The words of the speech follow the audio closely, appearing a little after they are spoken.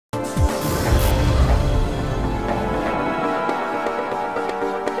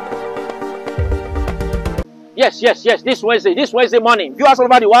Yes. This Wednesday morning. Viewers all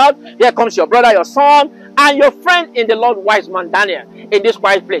over the world, here comes your brother, your son, and your friend in the Lord, wise man Daniel, in this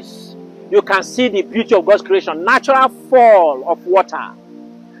quiet place. You can see the beauty of God's creation. Natural fall of water.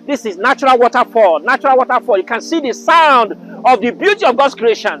 This is natural waterfall. Natural waterfall. You can see the sound of the beauty of God's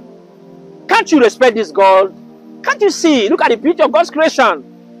creation. Can't you respect this God? Can't you see? Look at the beauty of God's creation.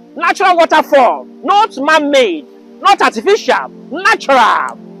 Natural waterfall. Not man-made. Not artificial.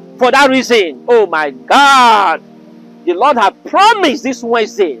 Natural. For that reason, oh my God, the Lord has promised this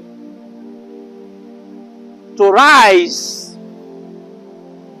Wednesday to rise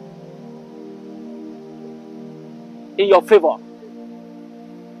in your favor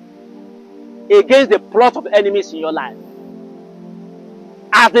against the plot of enemies in your life.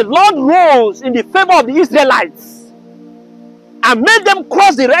 As the Lord rose in the favor of the Israelites and made them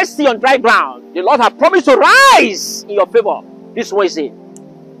cross the Red Sea on dry ground, the Lord has promised to rise in your favor this Wednesday.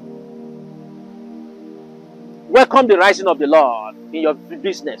 Welcome the rising of the Lord in your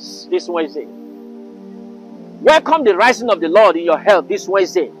business this Wednesday. Welcome the rising of the Lord in your health this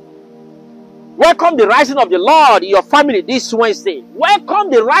Wednesday. Welcome the rising of the Lord in your family this Wednesday. Welcome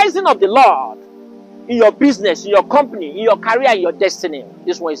the rising of the Lord in your business, in your company, in your career, in your destiny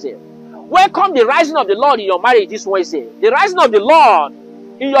this Wednesday. Welcome the rising of the Lord in your marriage this Wednesday. The rising of the Lord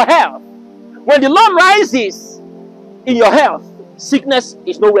in your health. When the Lord rises in your health, sickness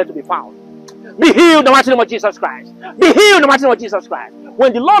is nowhere to be found. Be healed in the mighty name of Jesus Christ. Be healed in the mighty name of Jesus Christ.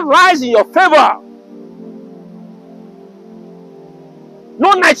 When the Lord rises in your favor,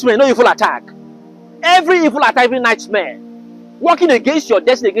 no nightmare, no evil attack. Every evil attack, every nightmare working against your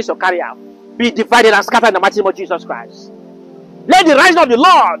destiny, against your career, be divided and scattered in the mighty name of Jesus Christ. Let the rising of the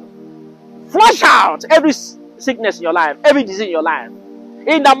Lord flush out every sickness in your life, every disease in your life.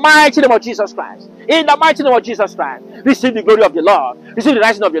 In the mighty name of Jesus Christ. In the mighty name of Jesus Christ. Receive the glory of the Lord. Receive the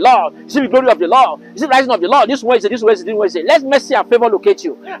rising of the Lord. Receive the glory of the Lord. Receive the rising of the Lord. This Wednesday. Let mercy and favor locate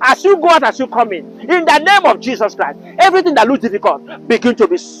you. As you go out, as you come in the name of Jesus Christ, everything that looks difficult, begin to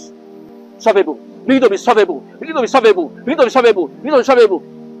be solvable. Begin to be solvable. Begin to be solvable. Begin to be solvable. Begin to be solvable.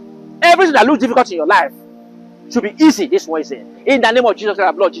 Everything that looks difficult in your life should be easy this Wednesday. In the name of Jesus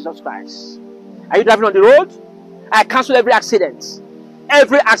Christ, Lord Jesus Christ. Are you driving on the road? I cancel every accident.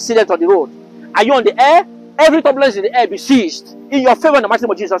 Every accident on the road. Are you on the air? Every turbulence in the air be seized in your favor in the mighty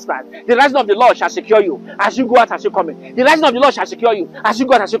name of Jesus Christ. The rising of the Lord shall secure you as you go out, as you come in. The rising of the Lord shall secure you as you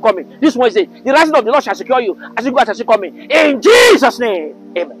go out, as you come in. This Wednesday, the rising of the Lord shall secure you as you go out, as you come in. In Jesus' name.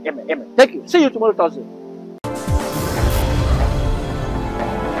 Amen. Amen. Amen. Thank you. See you tomorrow, Thursday.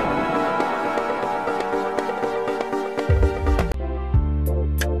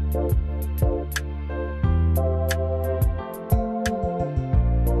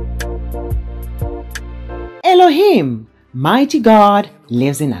 Elohim, mighty God,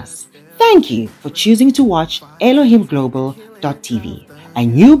 lives in us. Thank you for choosing to watch ElohimGlobal.tv, a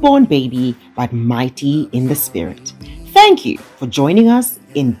newborn baby but mighty in the spirit. Thank you for joining us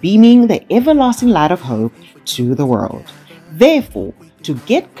in beaming the everlasting light of hope to the world. Therefore, to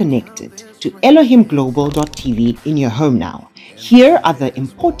get connected to ElohimGlobal.tv in your home now, here are the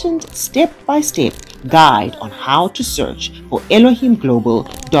important step-by-step guide on how to search for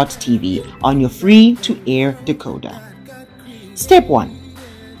ElohimGlobal.tv on your free-to-air decoder. Step 1.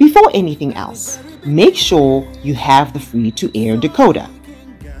 Before anything else, make sure you have the free-to-air decoder.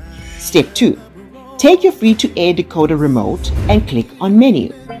 Step 2. Take your free-to-air decoder remote and click on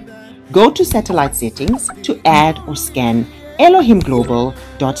Menu. Go to Satellite Settings to add or scan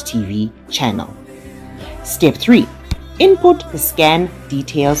ElohimGlobal.tv channel. Step 3. Input the scan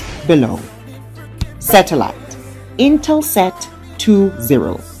details below. Satellite, Intelsat 20.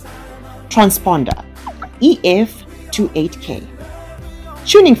 Transponder, EF28K.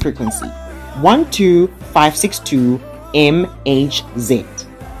 Tuning frequency, 12562 MHz.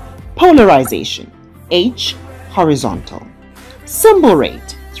 Polarization, H horizontal. Symbol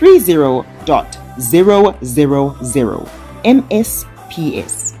rate, 30.000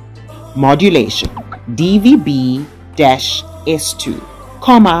 MSPS. Modulation, DVB-S2,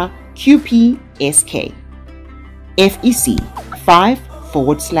 QPSK. FEC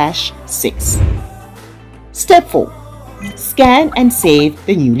 5/6. Step 4. Scan and save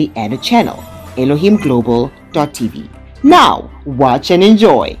the newly added channel, ElohimGlobal.tv. Now, watch and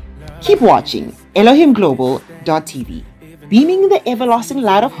enjoy. Keep watching ElohimGlobal.tv, beaming the everlasting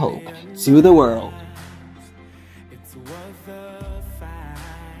light of hope to the world.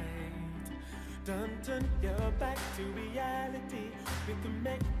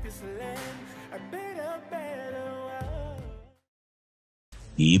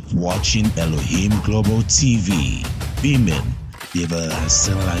 Keep watching Elohim Global TV, beaming the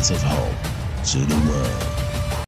everlasting light of hope to the world.